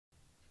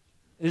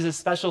It is a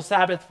special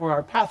Sabbath for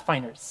our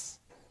Pathfinders.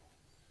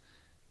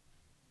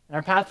 And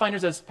our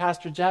Pathfinders, as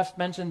Pastor Jeff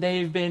mentioned,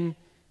 they've been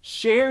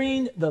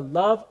sharing the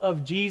love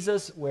of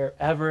Jesus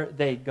wherever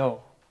they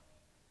go.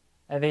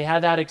 And they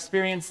had that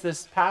experience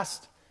this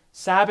past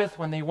Sabbath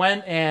when they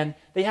went, and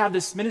they have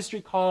this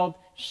ministry called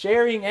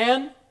Sharing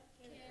and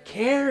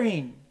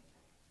Caring.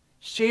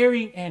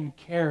 Sharing and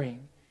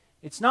caring.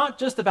 It's not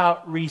just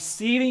about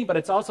receiving, but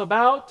it's also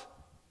about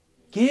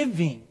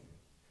giving.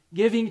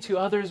 Giving to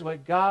others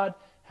what God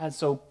has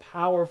so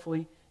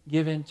powerfully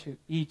given to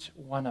each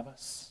one of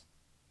us.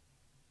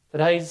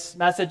 Today's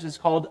message is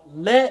called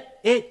Let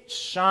It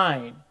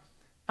Shine.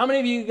 How many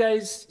of you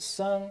guys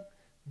sung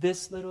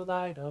This Little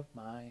Light of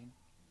Mine?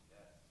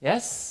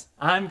 Yes?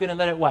 I'm going to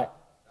let it what?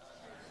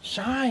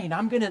 Shine.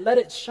 I'm going to let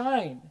it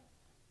shine.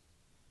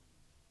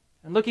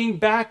 And looking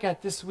back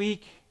at this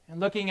week and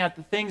looking at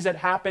the things that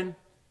happened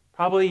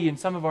probably in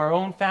some of our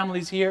own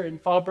families here in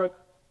Fallbrook,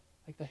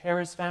 like the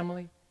Harris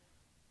family,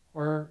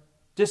 or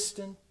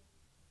distant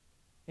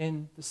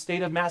in the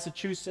state of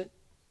Massachusetts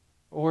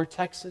or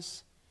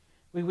Texas,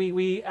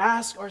 we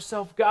ask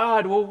ourselves,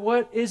 God, well,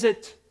 what is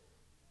it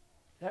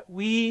that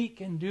we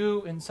can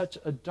do in such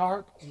a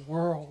dark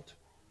world?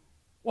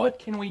 What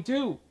can we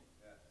do?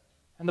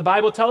 And the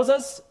Bible tells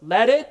us,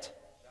 let it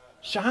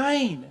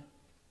shine.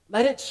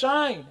 Let it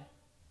shine.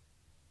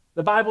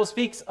 The Bible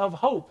speaks of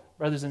hope,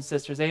 brothers and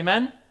sisters.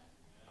 Amen?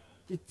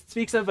 It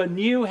speaks of a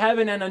new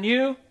heaven and a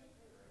new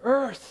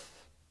earth.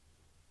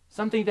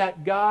 Something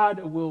that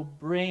God will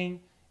bring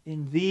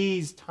in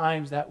these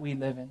times that we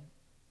live in.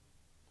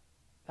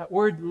 That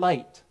word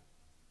light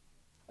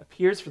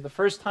appears for the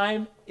first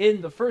time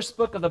in the first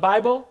book of the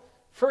Bible,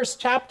 first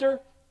chapter,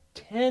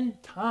 10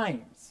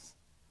 times.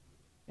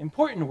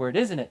 Important word,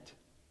 isn't it?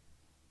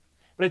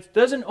 But it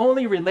doesn't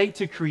only relate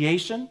to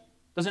creation,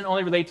 doesn't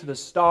only relate to the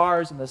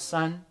stars and the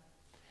sun,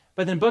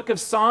 but in the book of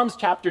Psalms,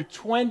 chapter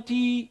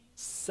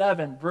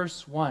 27,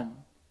 verse 1,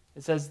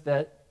 it says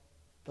that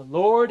the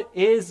Lord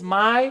is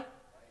my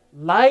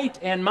light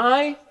and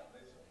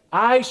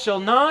I shall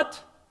not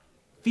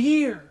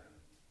fear.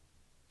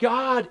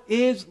 God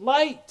is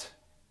light.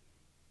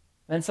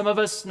 And some of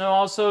us know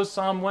also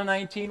Psalm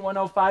 119,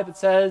 105, it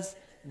says,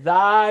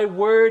 thy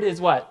word is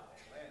what?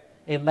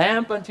 A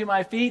lamp unto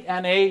my feet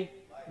and a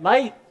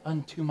light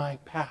unto my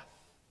path.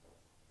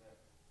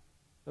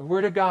 The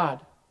word of God,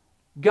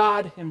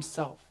 God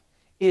himself,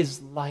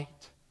 is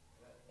light.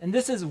 And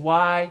this is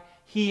why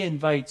he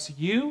invites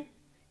you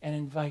and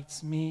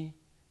invites me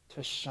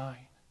to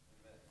shine.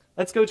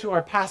 Let's go to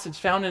our passage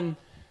found in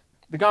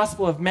the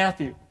Gospel of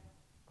Matthew.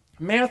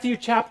 Matthew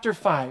chapter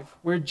 5,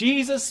 where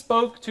Jesus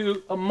spoke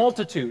to a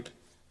multitude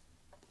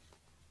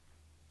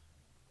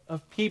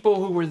of people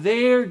who were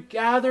there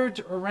gathered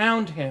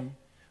around him,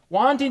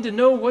 wanting to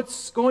know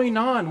what's going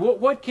on.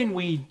 What can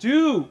we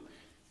do?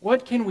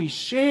 What can we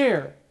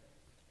share?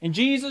 And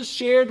Jesus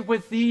shared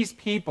with these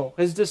people,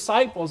 his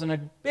disciples, and a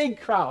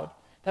big crowd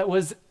that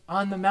was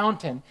on the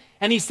mountain.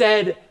 And he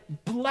said,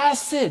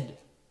 blessed,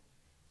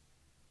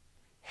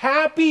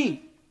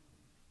 happy.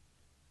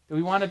 Do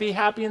we want to be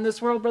happy in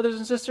this world, brothers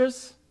and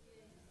sisters?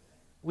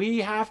 We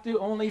have to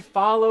only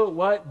follow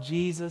what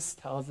Jesus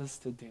tells us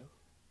to do.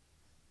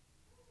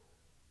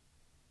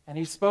 And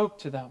he spoke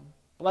to them.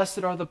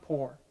 Blessed are the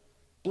poor.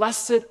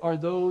 Blessed are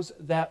those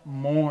that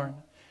mourn.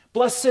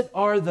 Blessed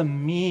are the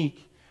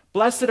meek.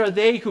 Blessed are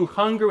they who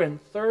hunger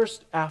and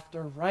thirst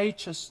after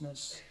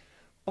righteousness.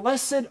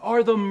 Blessed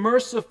are the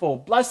merciful.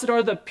 Blessed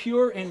are the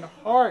pure in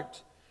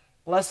heart.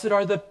 Blessed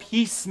are the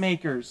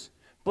peacemakers.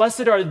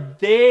 Blessed are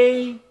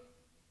they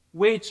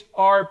which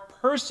are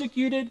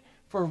persecuted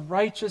for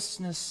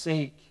righteousness'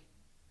 sake.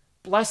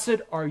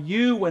 Blessed are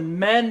you when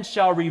men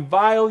shall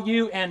revile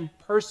you and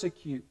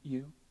persecute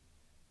you.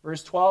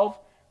 Verse 12,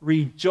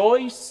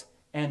 rejoice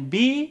and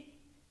be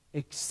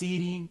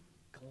exceeding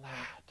glad.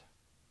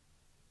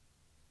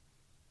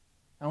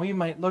 Now we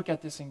might look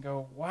at this and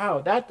go, wow,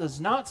 that does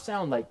not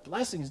sound like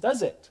blessings,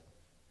 does it?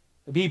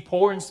 To be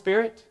poor in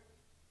spirit,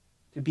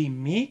 to be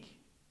meek.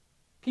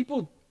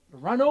 People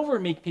run over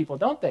meek people,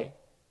 don't they?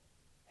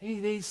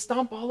 They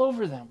stomp all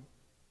over them.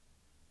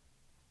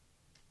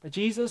 But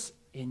Jesus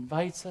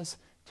invites us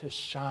to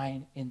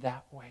shine in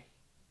that way,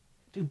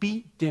 to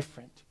be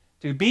different,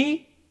 to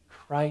be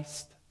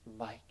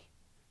Christ-like.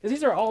 Because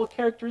these are all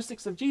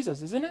characteristics of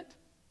Jesus, isn't it?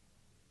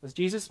 Was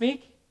Jesus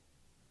meek?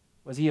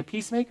 Was he a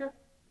peacemaker?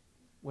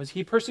 Was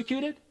he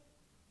persecuted?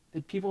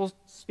 Did people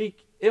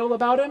speak ill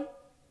about him?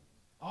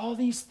 All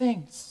these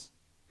things.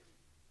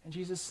 And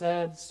Jesus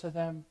says to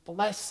them,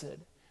 blessed,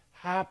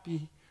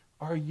 happy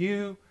are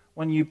you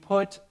when you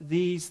put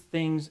these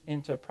things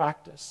into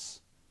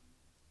practice.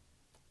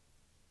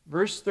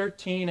 Verse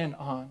 13 and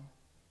on.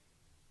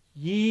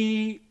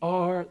 Ye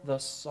are the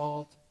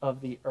salt of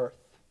the earth.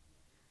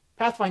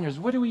 Pathfinders,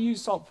 what do we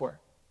use salt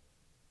for?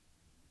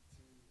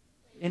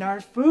 In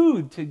our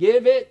food, to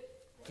give it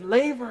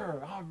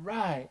flavor. All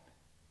right.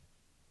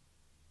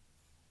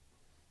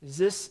 Is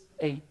this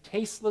a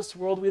tasteless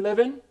world we live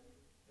in?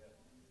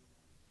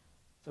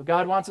 So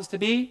God wants us to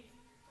be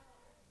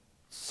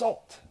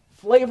salt,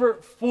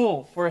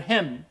 flavorful for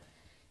him.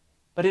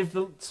 But if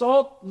the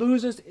salt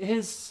loses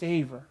his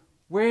savor,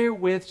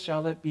 wherewith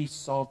shall it be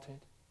salted?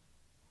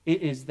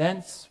 It is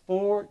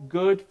thenceforth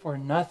good for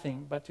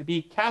nothing, but to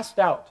be cast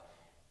out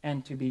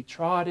and to be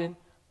trodden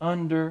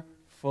under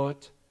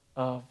foot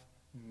of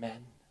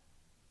men.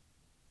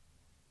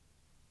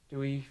 Do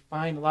we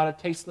find a lot of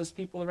tasteless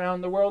people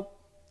around the world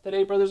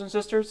today, brothers and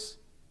sisters?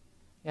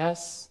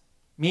 Yes.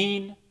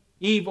 Mean,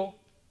 evil.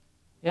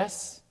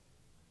 Yes.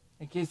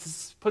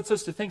 It puts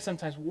us to think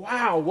sometimes,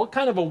 wow, what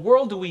kind of a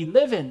world do we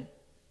live in?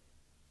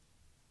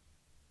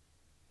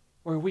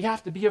 Where we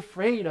have to be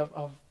afraid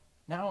of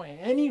now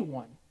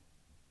anyone.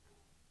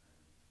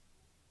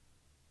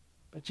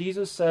 But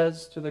Jesus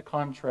says to the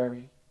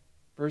contrary,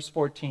 verse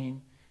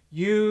 14,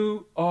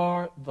 you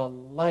are the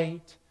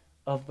light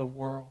of the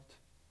world.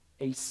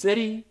 A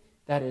city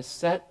that is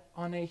set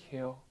on a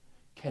hill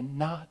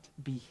cannot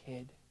be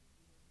hid.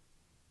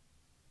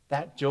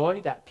 That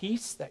joy, that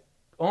peace that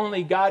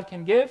only God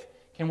can give,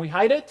 can we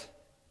hide it?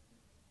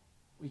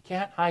 We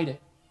can't hide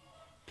it.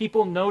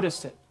 People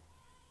notice it.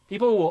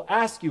 People will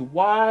ask you,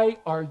 why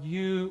are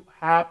you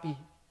happy?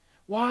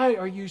 Why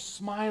are you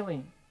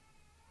smiling?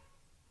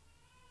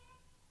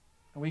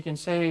 And we can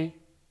say,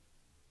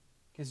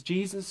 because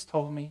Jesus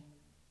told me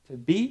to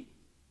be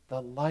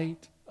the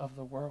light of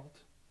the world.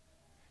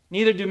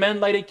 Neither do men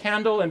light a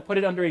candle and put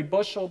it under a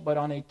bushel, but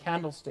on a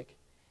candlestick,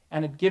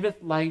 and it giveth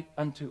light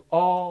unto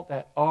all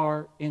that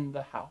are in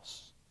the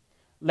house.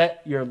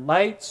 Let your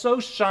light so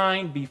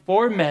shine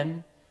before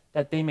men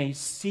that they may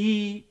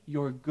see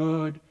your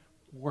good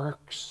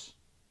works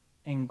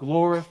and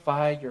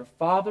glorify your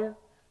Father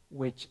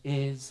which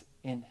is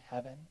in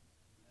heaven.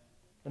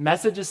 The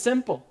message is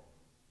simple.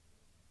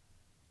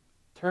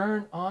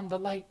 Turn on the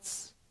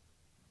lights.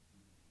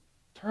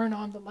 Turn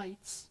on the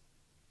lights.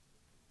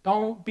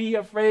 Don't be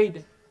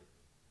afraid.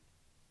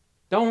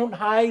 Don't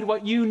hide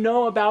what you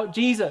know about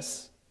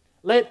Jesus.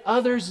 Let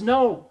others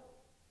know.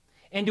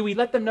 And do we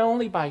let them know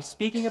only by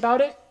speaking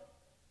about it?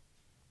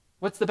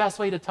 What's the best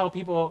way to tell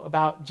people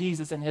about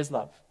Jesus and his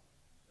love?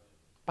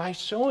 By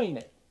showing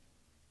it.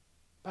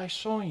 By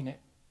showing it.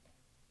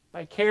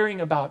 By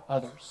caring about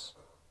others.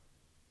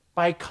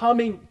 By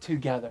coming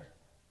together.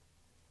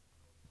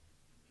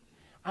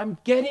 I'm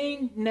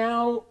getting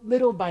now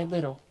little by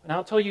little, and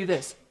I'll tell you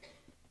this.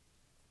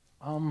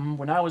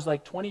 When I was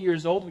like 20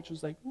 years old, which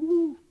was like,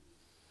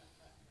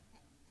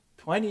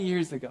 20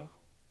 years ago,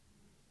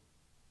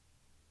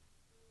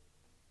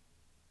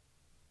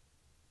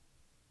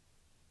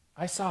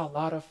 I saw a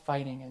lot of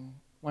fighting in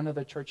one of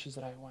the churches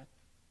that I went.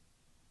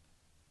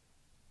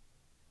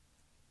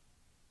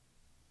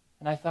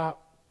 And I thought,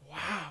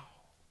 wow,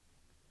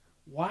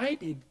 why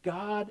did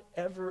God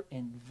ever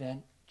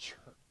invent church?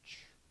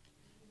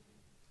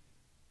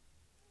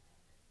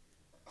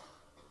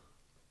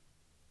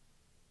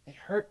 It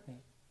hurt me.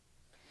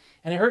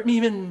 And it hurt me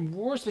even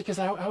worse because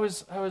I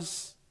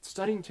was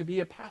studying to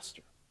be a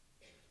pastor.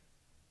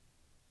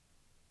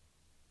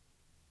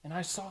 And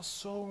I saw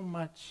so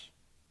much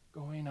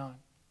going on.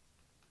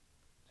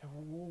 So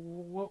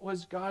what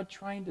was God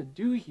trying to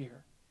do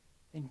here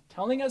in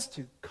telling us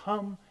to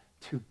come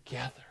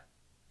together?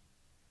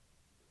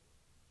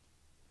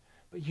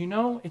 But you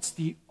know, it's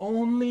the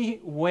only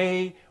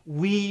way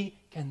we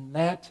can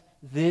let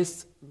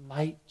this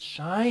light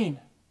shine.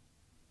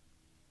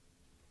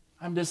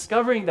 I'm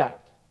discovering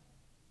that.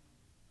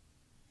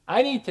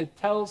 I need to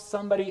tell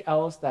somebody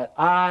else that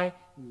I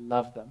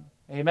love them.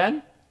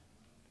 Amen?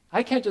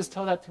 I can't just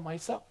tell that to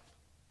myself.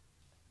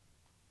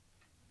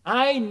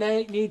 I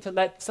need to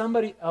let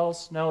somebody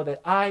else know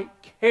that I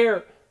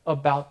care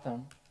about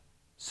them.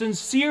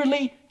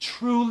 Sincerely,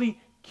 truly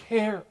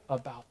care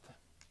about them.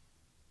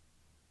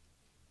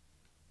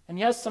 And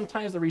yes,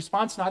 sometimes the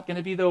response is not going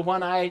to be the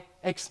one I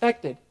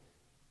expected.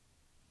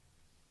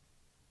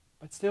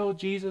 But still,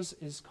 Jesus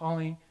is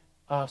calling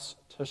us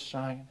to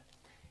shine.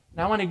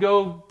 Now I want to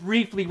go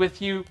briefly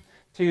with you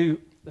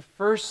to the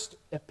first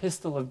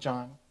epistle of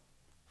John.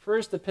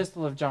 First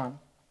epistle of John.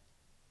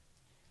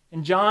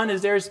 And John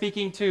is there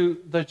speaking to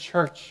the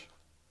church.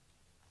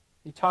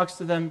 He talks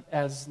to them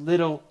as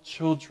little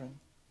children.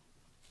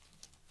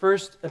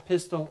 First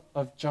epistle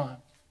of John.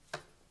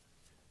 Okay,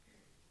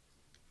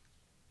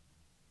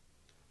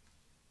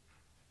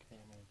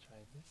 I'm going to try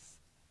this.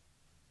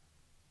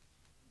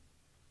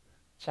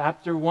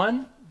 Chapter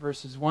 1,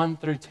 verses 1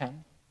 through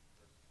 10.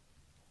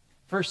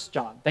 1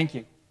 John, thank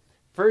you.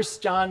 1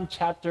 John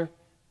chapter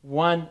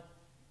 1,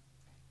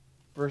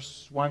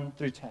 verse 1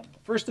 through 10.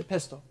 First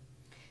epistle.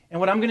 And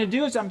what I'm going to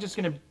do is I'm just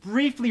going to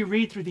briefly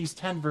read through these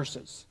 10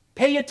 verses.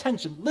 Pay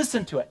attention.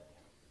 Listen to it.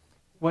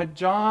 What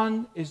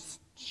John is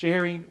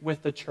sharing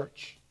with the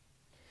church.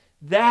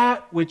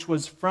 That which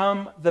was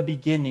from the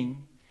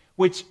beginning,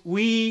 which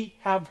we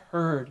have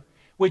heard,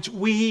 which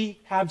we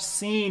have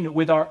seen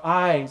with our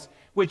eyes,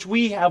 which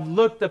we have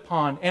looked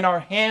upon and our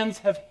hands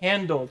have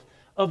handled,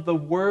 of the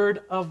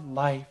word of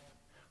life.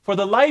 For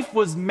the life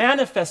was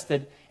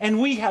manifested,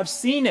 and we have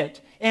seen it,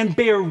 and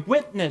bear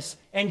witness,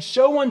 and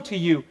show unto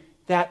you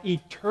that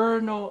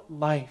eternal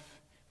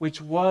life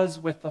which was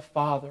with the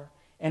Father,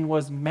 and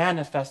was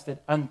manifested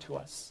unto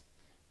us.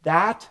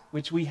 That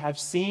which we have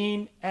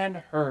seen and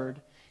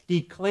heard,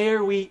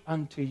 declare we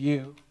unto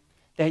you,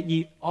 that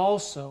ye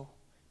also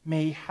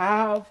may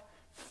have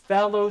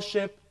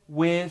fellowship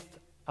with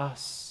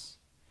us.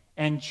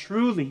 And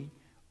truly,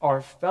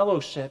 our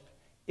fellowship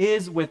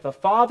is with the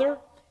Father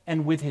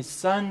and with his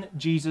Son,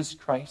 Jesus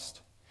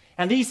Christ.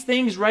 And these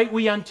things write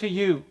we unto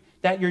you,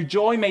 that your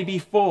joy may be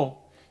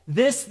full.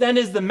 This then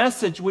is the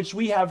message which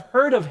we have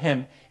heard of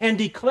him, and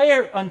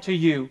declare unto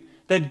you,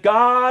 that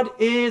God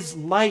is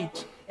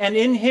light, and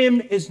in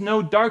him is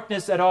no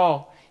darkness at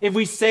all. If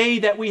we say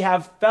that we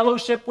have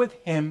fellowship with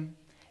him,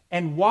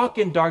 and walk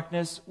in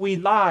darkness, we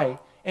lie,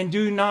 and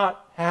do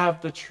not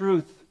have the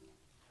truth.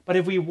 But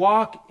if we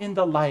walk in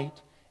the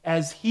light,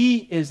 as he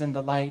is in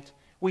the light,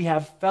 we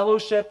have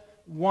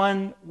fellowship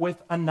one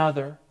with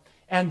another.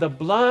 And the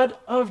blood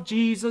of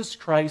Jesus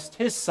Christ,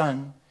 his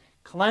Son,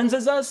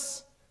 cleanses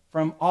us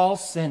from all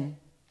sin.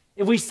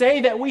 If we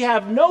say that we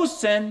have no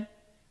sin,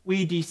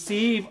 we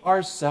deceive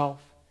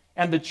ourselves,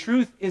 and the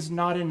truth is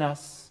not in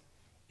us.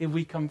 If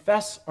we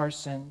confess our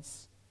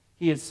sins,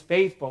 he is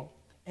faithful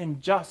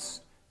and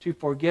just to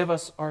forgive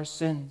us our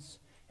sins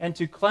and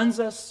to cleanse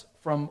us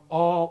from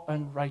all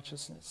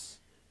unrighteousness.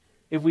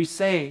 If we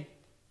say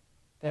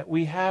that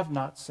we have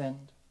not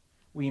sinned,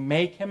 we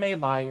make him a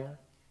liar,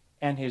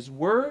 and his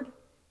word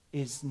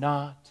is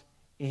not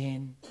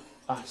in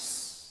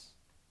us.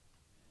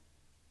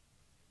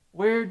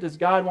 Where does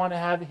God want to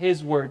have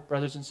his word,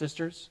 brothers and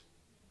sisters?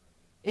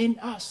 In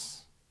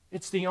us.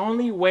 It's the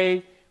only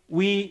way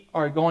we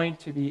are going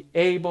to be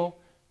able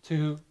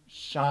to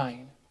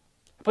shine.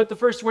 Put the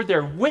first word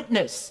there,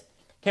 witness.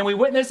 Can we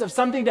witness of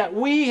something that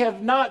we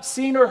have not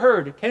seen or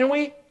heard? Can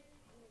we?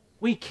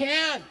 We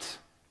can't.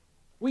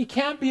 We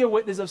can't be a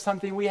witness of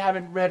something we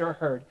haven't read or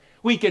heard.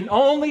 We can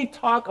only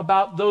talk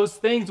about those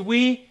things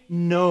we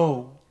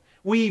know,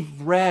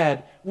 we've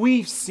read,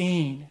 we've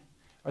seen.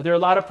 Are there a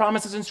lot of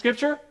promises in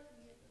Scripture?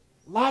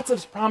 Lots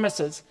of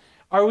promises.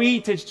 Are we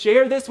to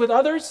share this with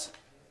others?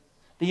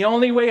 The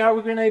only way how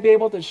we're going to be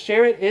able to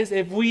share it is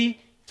if we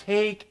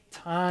take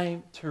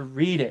time to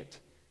read it.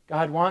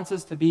 God wants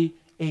us to be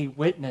a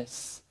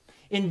witness.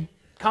 In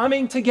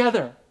coming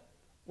together,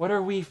 what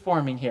are we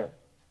forming here?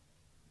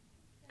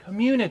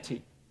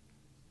 Community.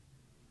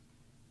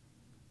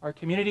 Are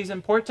communities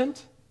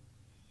important?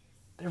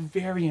 They're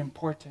very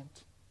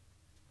important.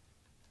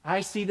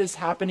 I see this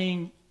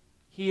happening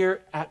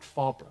here at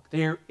Fallbrook.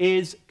 There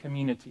is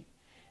community.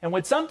 And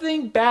when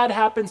something bad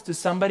happens to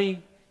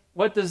somebody,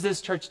 what does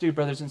this church do,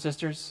 brothers and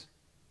sisters?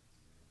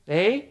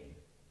 They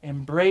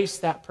embrace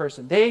that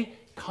person. They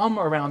come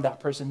around that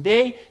person.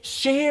 They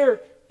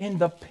share in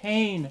the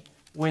pain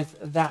with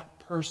that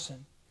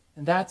person.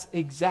 And that's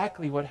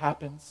exactly what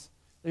happens.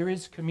 There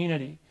is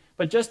community.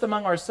 But just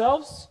among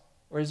ourselves,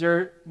 or is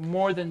there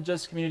more than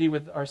just community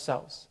with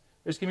ourselves?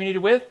 There's community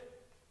with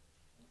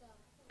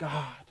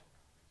God.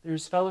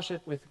 There's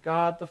fellowship with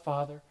God the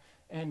Father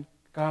and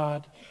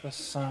God the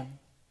Son.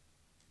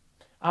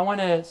 I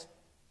want to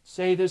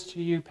say this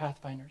to you,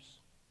 Pathfinders.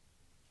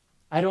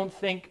 I don't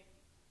think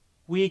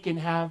we can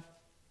have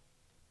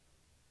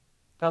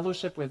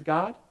fellowship with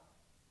God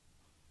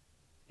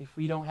if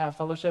we don't have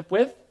fellowship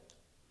with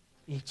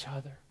each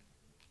other.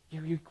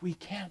 We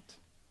can't.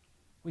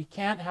 We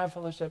can't have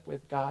fellowship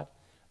with God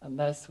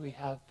unless we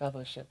have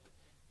fellowship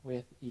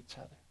with each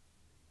other.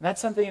 And that's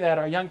something that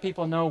our young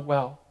people know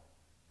well.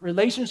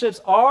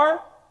 Relationships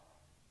are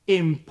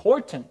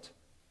important.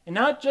 And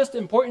not just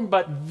important,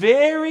 but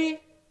very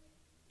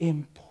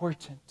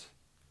important.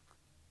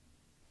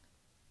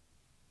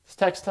 This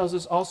text tells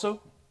us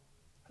also,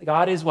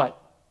 God is what?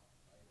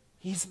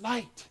 He's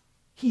light.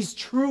 He's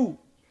true.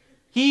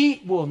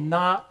 He will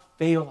not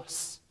fail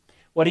us.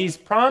 What he's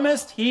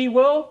promised, he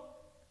will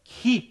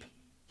keep.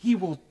 He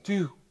will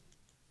do.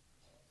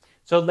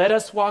 So let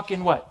us walk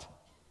in what?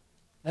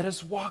 Let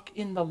us walk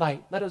in the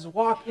light. Let us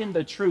walk in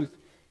the truth.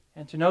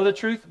 And to know the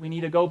truth, we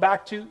need to go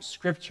back to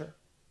Scripture.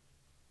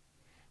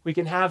 We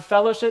can have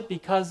fellowship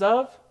because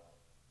of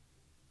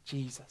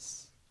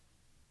Jesus.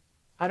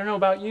 I don't know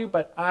about you,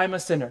 but I'm a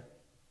sinner.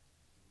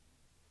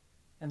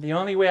 And the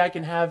only way I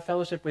can have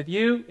fellowship with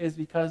you is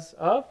because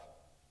of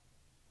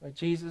what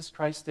Jesus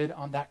Christ did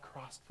on that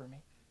cross for me.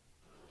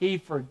 He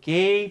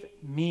forgave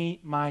me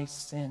my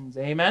sins.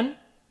 Amen?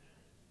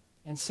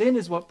 And sin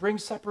is what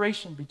brings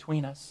separation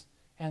between us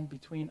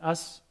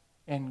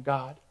and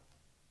God.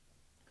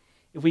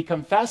 If we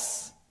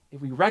confess,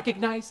 if we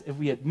recognize, if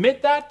we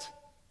admit that,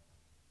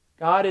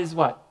 God is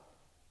what?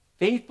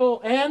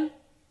 Faithful and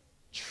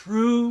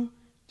true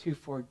to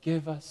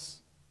forgive us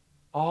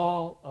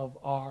all of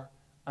our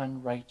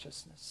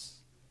unrighteousness.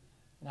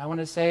 And I want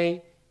to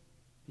say,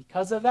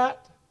 because of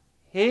that,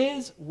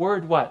 his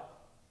word what?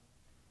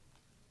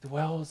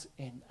 Dwells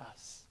in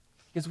us.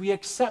 Because we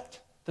accept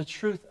the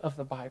truth of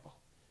the Bible.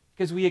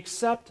 Because we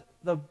accept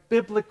the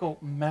biblical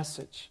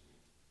message.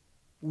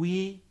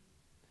 We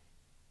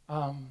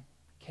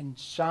can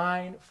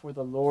shine for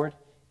the Lord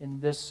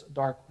in this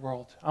dark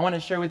world. I want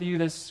to share with you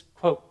this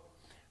quote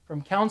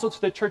from Counsel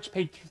to the Church,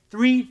 page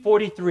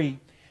 343.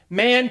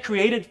 Man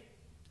created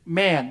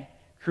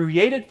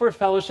for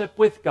fellowship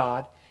with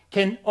God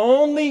can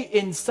only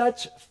in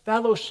such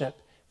fellowship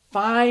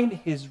find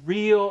his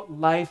real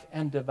life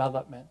and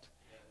development.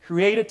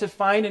 Created to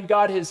find in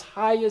God his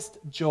highest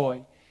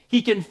joy.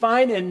 He can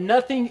find in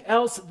nothing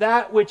else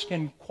that which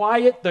can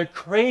quiet the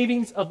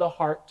cravings of the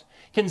heart,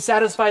 can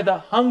satisfy the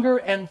hunger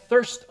and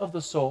thirst of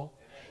the soul.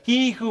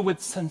 He who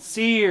with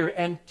sincere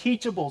and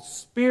teachable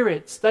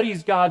spirit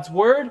studies God's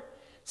word,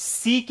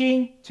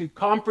 seeking to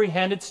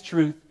comprehend its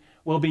truth,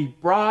 will be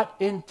brought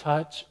in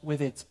touch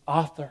with its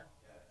author.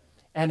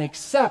 And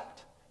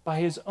except by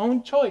his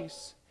own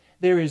choice,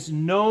 there is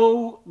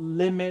no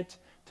limit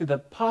to the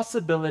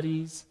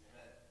possibilities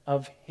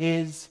of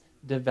his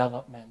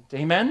development.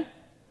 Amen?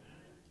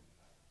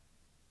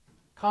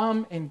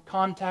 Come in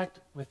contact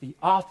with the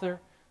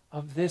author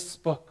of this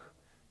book,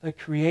 the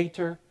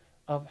creator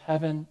of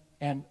heaven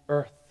and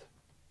earth.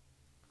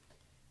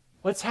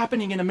 What's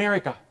happening in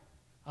America?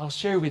 I'll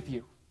share with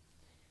you.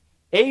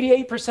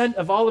 88%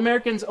 of all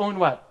Americans own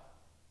what?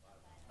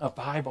 A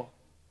Bible.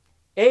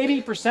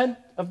 80%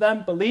 of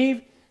them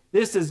believe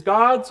this is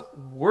God's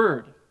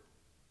word.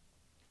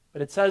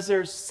 But it says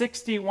there's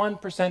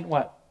 61%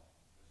 what?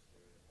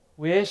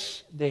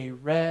 Wish they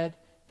read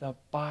the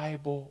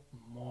Bible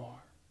more.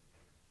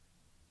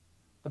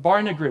 The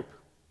Barna Group.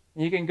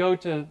 You can go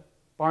to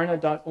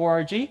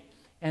barna.org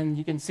and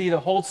you can see the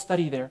whole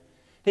study there.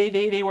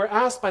 They were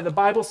asked by the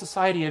Bible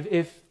Society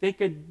if they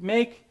could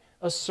make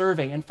a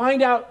survey and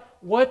find out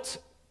what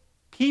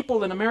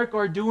people in America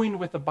are doing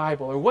with the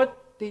Bible, or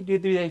what do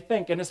they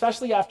think, and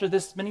especially after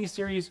this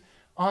mini-series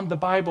on the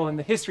Bible and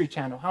the History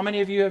Channel. How many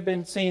of you have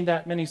been seeing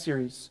that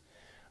mini-series?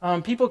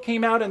 People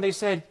came out and they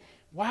said,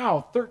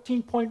 wow,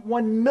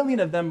 13.1 million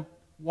of them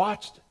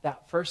watched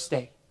that first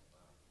day.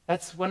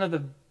 That's one of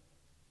the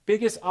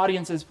biggest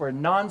audiences for a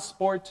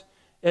non-sport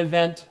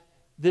event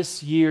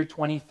this year,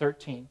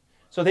 2013.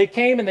 So they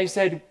came and they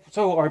said,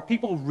 so are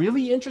people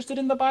really interested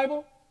in the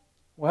Bible?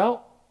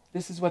 Well,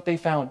 this is what they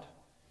found.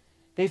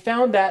 They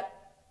found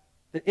that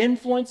the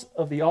influence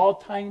of the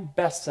all-time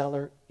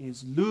bestseller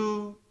is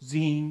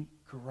losing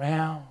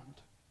ground.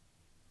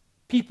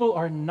 People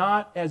are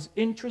not as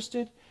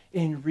interested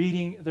in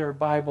reading their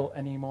Bible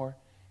anymore.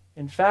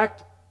 In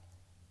fact,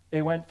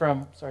 it went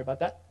from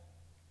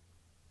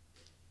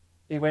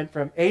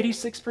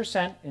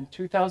 86% in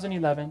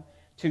 2011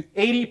 to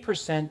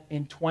 80%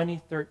 in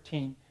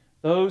 2013.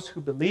 Those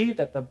who believe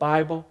that the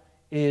Bible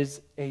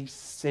is a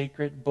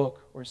sacred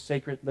book or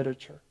sacred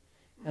literature.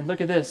 And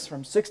look at this,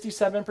 from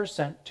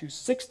 67% to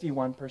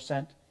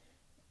 61%,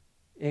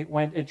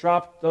 it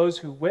dropped those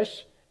who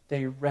wish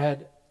they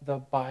read the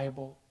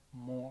Bible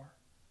more.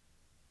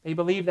 They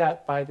believe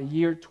that by the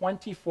year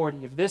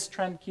 2040, if this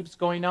trend keeps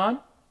going on,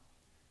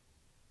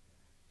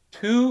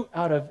 2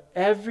 out of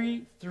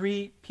every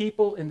 3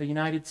 people in the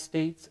United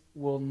States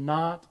will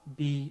not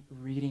be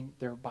reading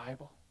their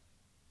Bible.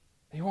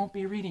 They won't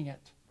be reading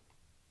it.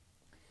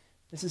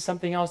 This is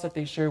something else that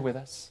they share with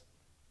us.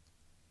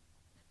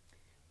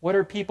 What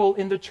are people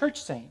in the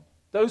church saying?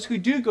 Those who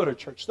do go to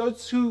church,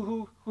 those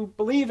who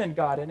believe in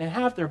God and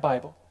have their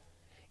Bible.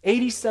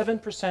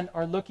 87%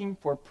 are looking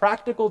for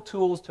practical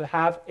tools to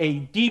have a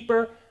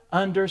deeper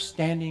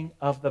understanding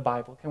of the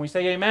Bible. Can we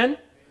say amen?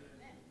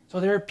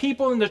 So there are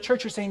people in the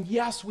church who are saying,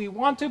 yes, we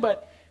want to,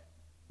 but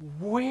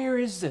where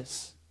is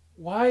this?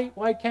 Why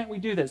can't we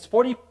do this?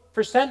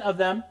 40% of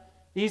them,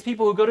 these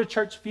people who go to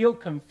church, feel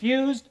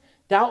confused,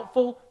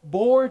 doubtful,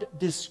 bored,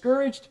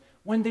 discouraged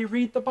when they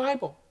read the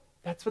Bible.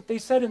 That's what they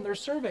said in their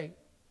survey.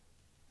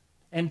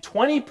 And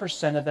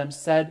 20% of them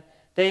said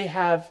they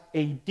have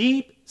a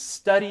deep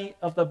study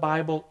of the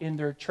Bible in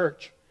their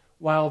church,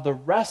 while the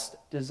rest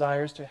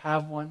desires to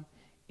have one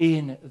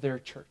in their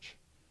church.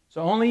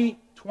 So only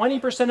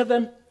 20% of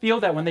them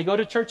feel that when they go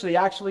to church, they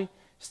actually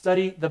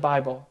study the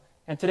Bible.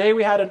 And today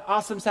we had an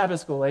awesome Sabbath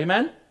school,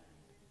 amen?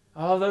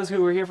 All those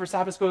who were here for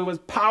Sabbath school, it was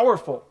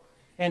powerful.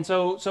 And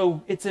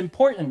so it's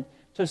important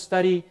to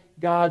study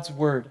God's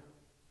word.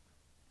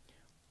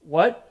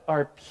 What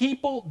are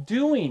people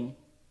doing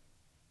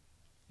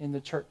in the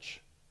church?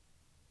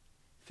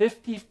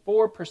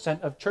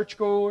 54% of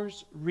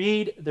churchgoers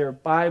read their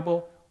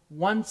Bible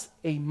once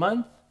a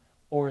month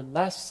or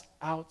less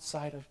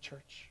outside of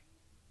church.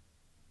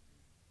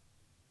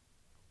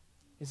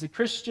 Is the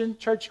Christian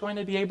church going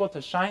to be able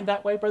to shine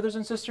that way, brothers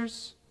and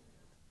sisters?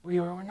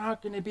 We're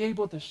not going to be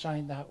able to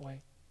shine that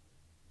way.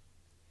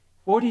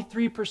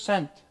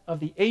 43% of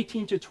the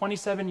 18 to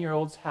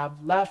 27-year-olds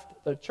have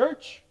left the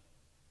church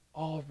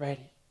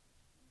already.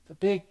 It's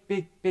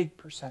a big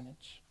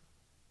percentage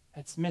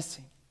that's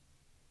missing.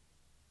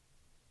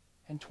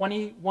 And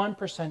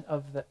 21%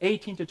 of the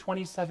 18 to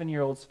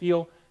 27-year-olds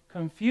feel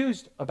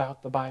confused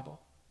about the Bible.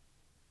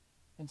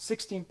 And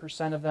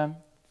 16% of them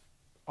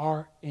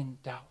are in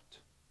doubt.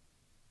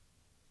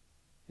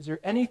 Is there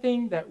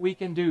anything that we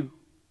can do,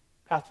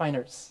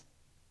 Pathfinders?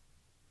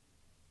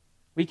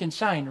 We can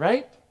shine,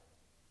 right?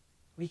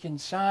 We can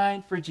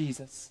shine for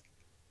Jesus.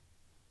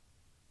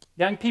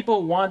 Young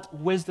people want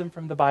wisdom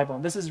from the Bible.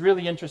 And this is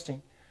really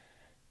interesting.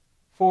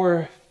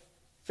 For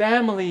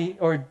family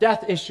or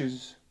death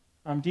issues,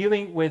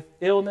 dealing with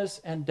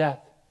illness and death.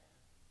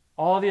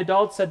 All the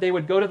adults said they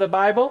would go to the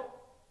Bible.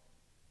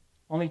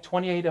 Only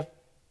 28%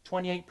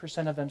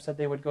 of them said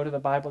they would go to the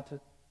Bible to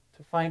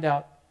find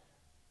out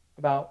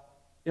about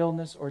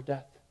illness or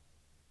death.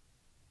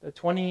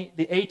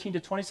 The 18 to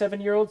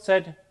 27-year-olds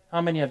said,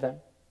 how many of them?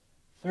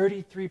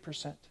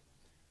 33%.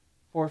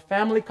 For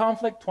family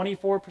conflict,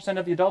 24%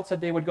 of the adults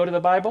said they would go to the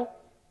Bible.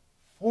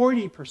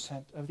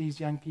 40% of these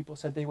young people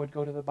said they would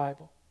go to the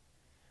Bible.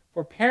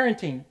 For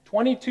parenting,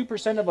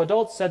 22% of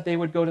adults said they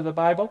would go to the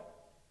Bible.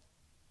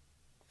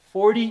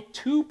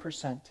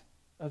 42%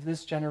 of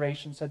this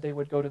generation said they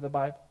would go to the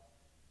Bible.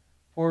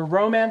 For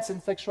romance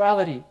and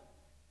sexuality,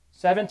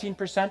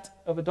 17%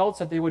 of adults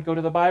said they would go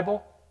to the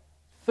Bible.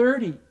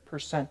 30%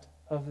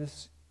 of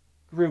this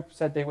group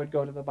said they would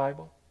go to the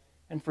Bible.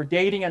 And for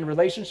dating and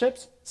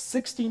relationships,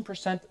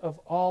 16% of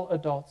all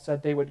adults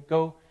said they would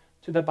go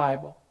to the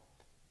Bible.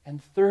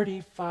 And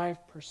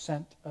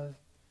 35% of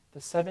the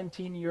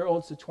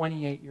 17-year-olds to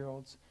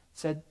 28-year-olds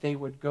said they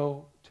would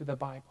go to the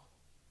Bible.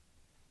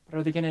 But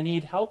are they going to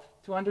need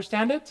help to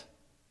understand it?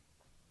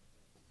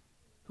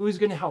 Who's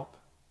going to help?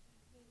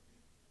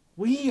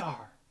 We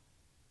are.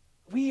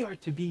 We are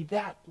to be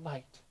that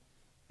light.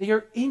 They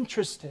are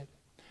interested,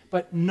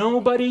 but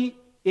nobody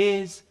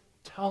is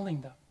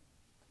telling them.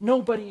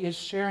 Nobody is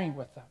sharing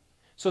with them.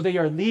 So they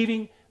are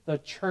leaving the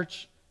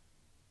church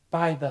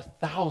by the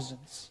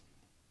thousands.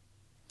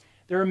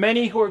 There are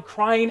many who are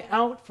crying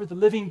out for the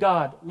living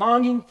God,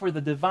 longing for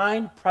the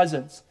divine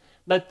presence.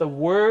 Let the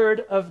word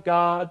of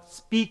God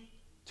speak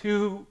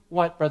to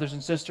what, brothers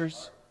and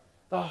sisters?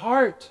 The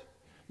heart.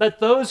 Let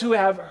those who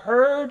have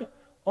heard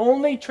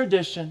only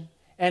tradition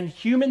and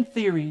human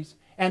theories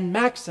and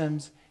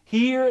maxims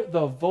hear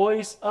the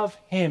voice of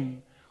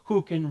him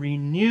who can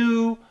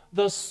renew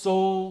the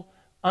soul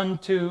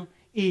unto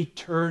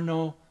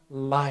eternal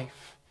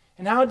life.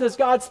 And how does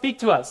God speak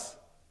to us?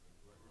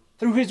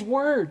 Through his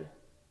word.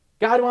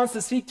 God wants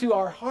to speak to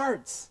our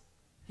hearts.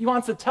 He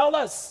wants to tell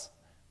us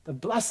the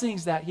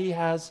blessings that he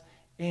has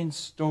in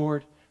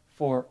store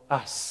for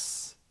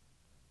us.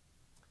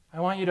 I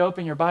want you to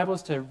open your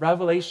Bibles to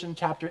Revelation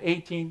chapter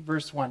 18,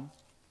 verse 1.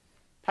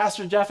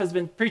 Pastor Jeff has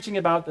been preaching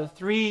about the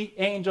three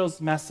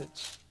angels'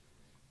 message.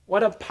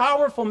 What a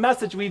powerful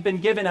message we've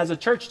been given as a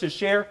church to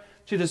share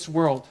to this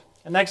world.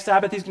 And next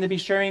Sabbath, he's going to be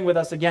sharing with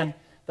us again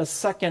the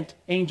second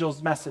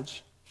angel's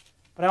message.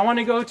 But I want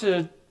to go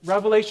to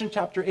Revelation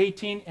chapter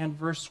 18 and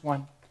verse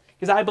 1.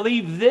 Because I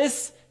believe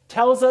this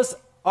tells us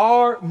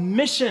our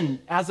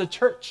mission as a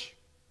church.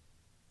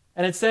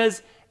 And it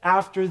says,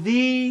 after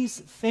these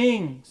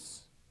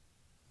things,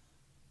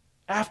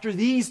 after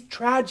these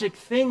tragic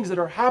things that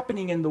are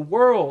happening in the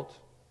world,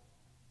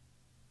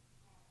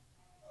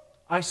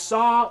 I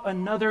saw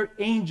another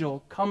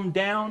angel come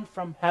down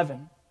from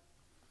heaven,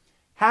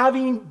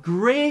 having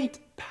great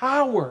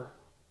power,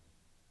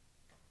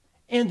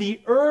 and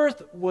the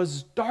earth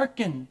was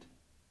darkened.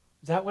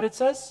 Is that what it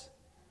says?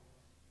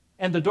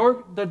 And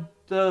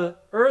the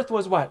earth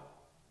was what?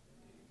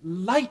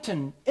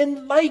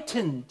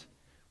 Enlightened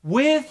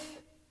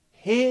with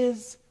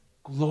his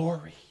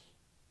glory.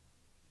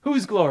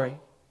 Whose glory?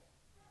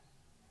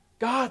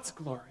 God's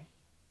glory.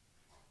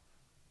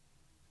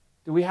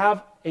 Do we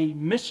have a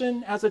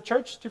mission as a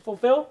church to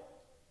fulfill?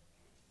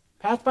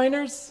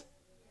 Pathfinders?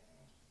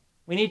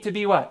 We need to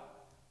be what?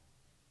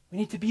 We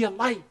need to be a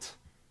light.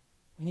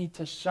 We need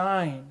to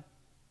shine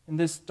in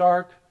this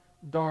dark,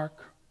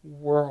 dark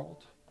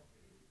world.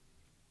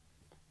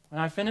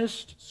 When I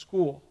finished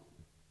school,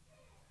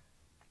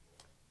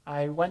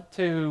 I went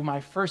to my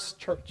first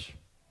church.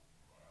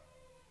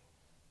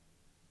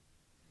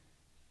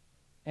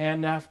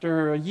 And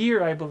after a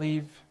year, I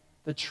believe,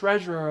 the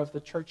treasurer of the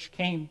church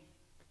came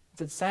and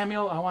said,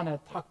 Samuel, I want to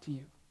talk to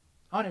you.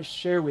 I want to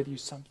share with you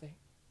something.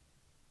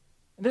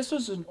 And this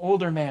was an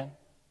older man,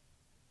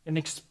 an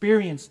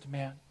experienced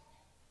man,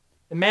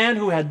 a man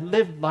who had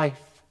lived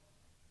life.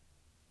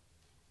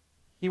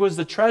 He was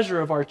the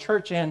treasurer of our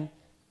church, and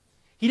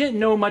he didn't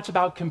know much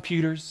about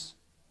computers.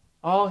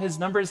 All his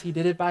numbers, he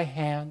did it by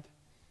hand.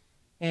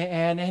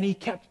 And he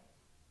kept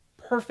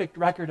perfect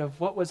record of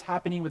what was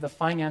happening with the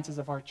finances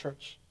of our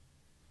church.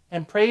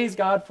 And praise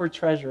God for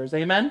treasurers.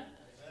 Amen? Amen.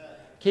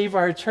 Keep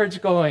our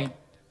church going.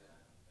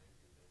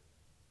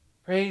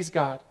 Praise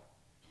God.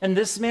 And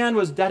this man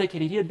was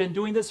dedicated. He had been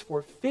doing this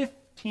for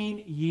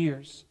 15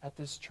 years at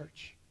this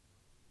church.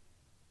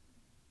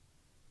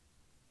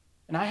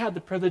 And I had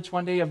the privilege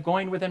one day of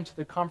going with him to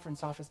the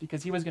conference office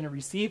because he was going to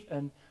receive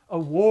an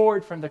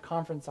award from the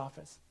conference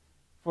office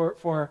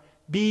for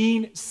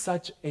being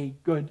such a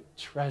good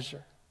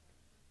treasurer.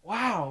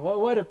 Wow,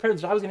 what a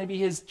privilege. I was going to be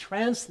his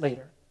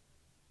translator.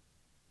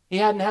 He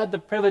hadn't had the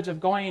privilege of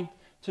going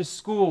to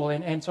school,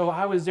 and so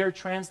I was there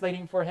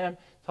translating for him,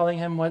 telling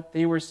him what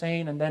they were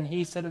saying, and then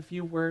he said a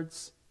few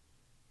words.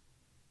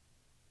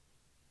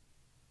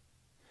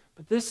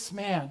 But this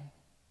man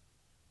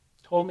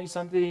told me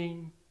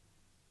something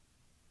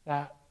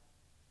that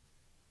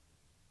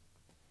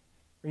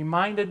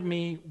reminded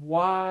me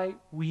why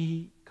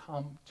we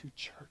come to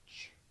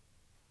church.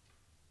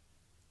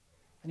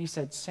 he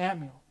said,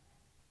 Samuel,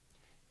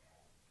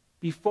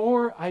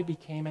 before I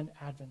became an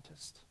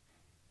Adventist,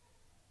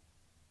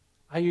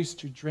 I used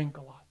to drink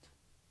a lot.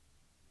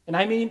 And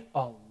I mean a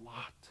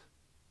lot.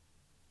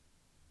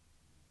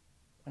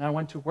 When I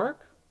went to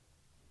work,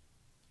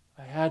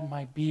 I had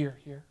my beer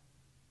here.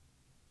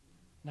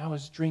 And I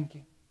was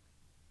drinking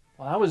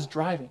while I was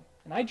driving.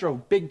 And I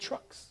drove big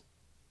trucks.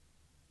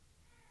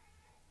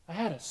 I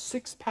had a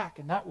 6-pack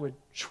and that would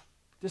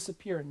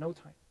disappear in no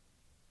time.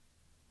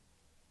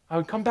 I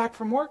would come back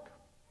from work,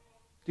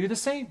 do the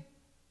same.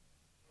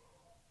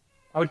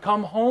 I would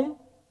come home,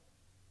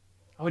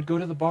 I would go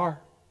to the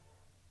bar.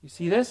 You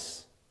see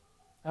this?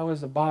 That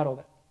was a bottle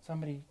that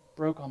somebody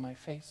broke on my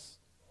face.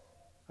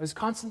 I was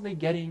constantly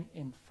getting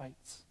in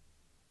fights.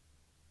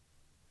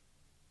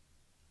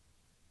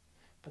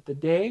 But the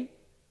day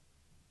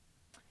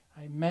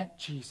I met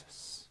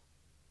Jesus,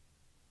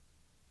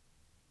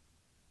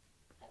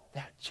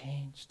 that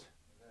changed.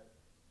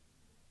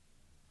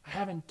 I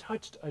haven't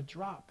touched a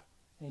drop.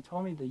 And he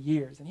told me the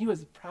years, and he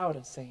was proud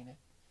of saying it.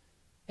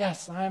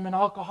 Yes, I'm an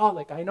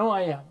alcoholic. I know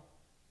I am.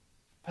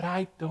 But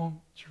I don't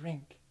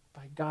drink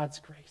by God's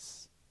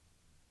grace.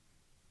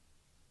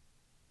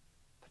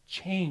 The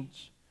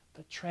change,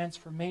 the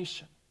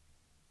transformation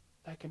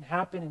that can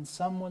happen in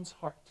someone's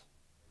heart.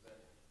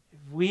 If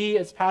we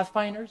as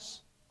Pathfinders,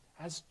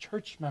 as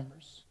church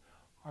members,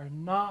 are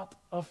not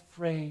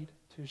afraid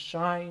to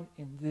shine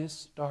in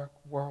this dark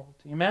world.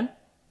 Amen?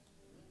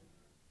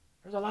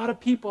 There's a lot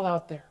of people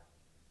out there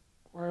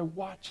who are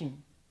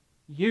watching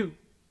you.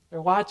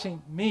 They're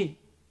watching me.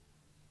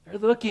 They're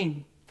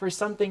looking for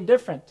something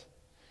different.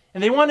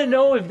 And they want to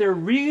know if there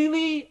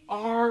really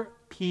are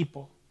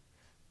people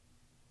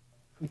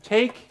who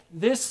take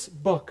this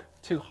book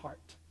to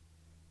heart.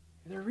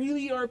 If there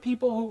really are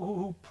people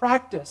who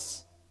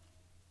practice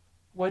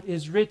what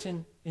is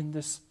written in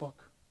this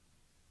book.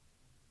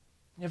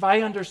 If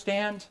I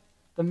understand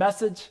the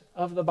message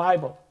of the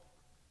Bible,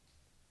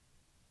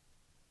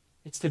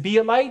 it's to be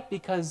a light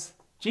because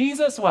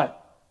Jesus, what?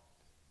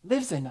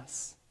 Lives in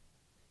us.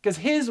 Because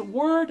his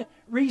word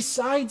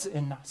resides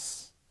in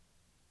us.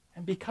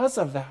 And because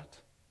of that,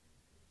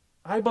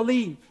 I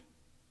believe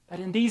that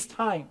in these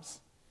times,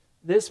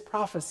 this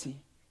prophecy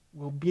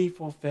will be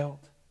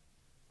fulfilled.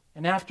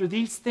 And after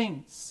these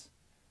things,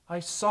 I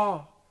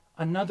saw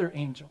another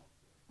angel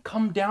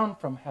come down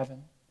from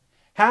heaven,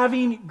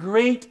 having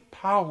great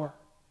power,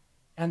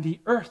 and the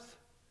earth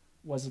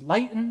was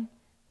lightened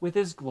with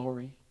his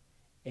glory.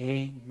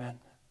 Amen.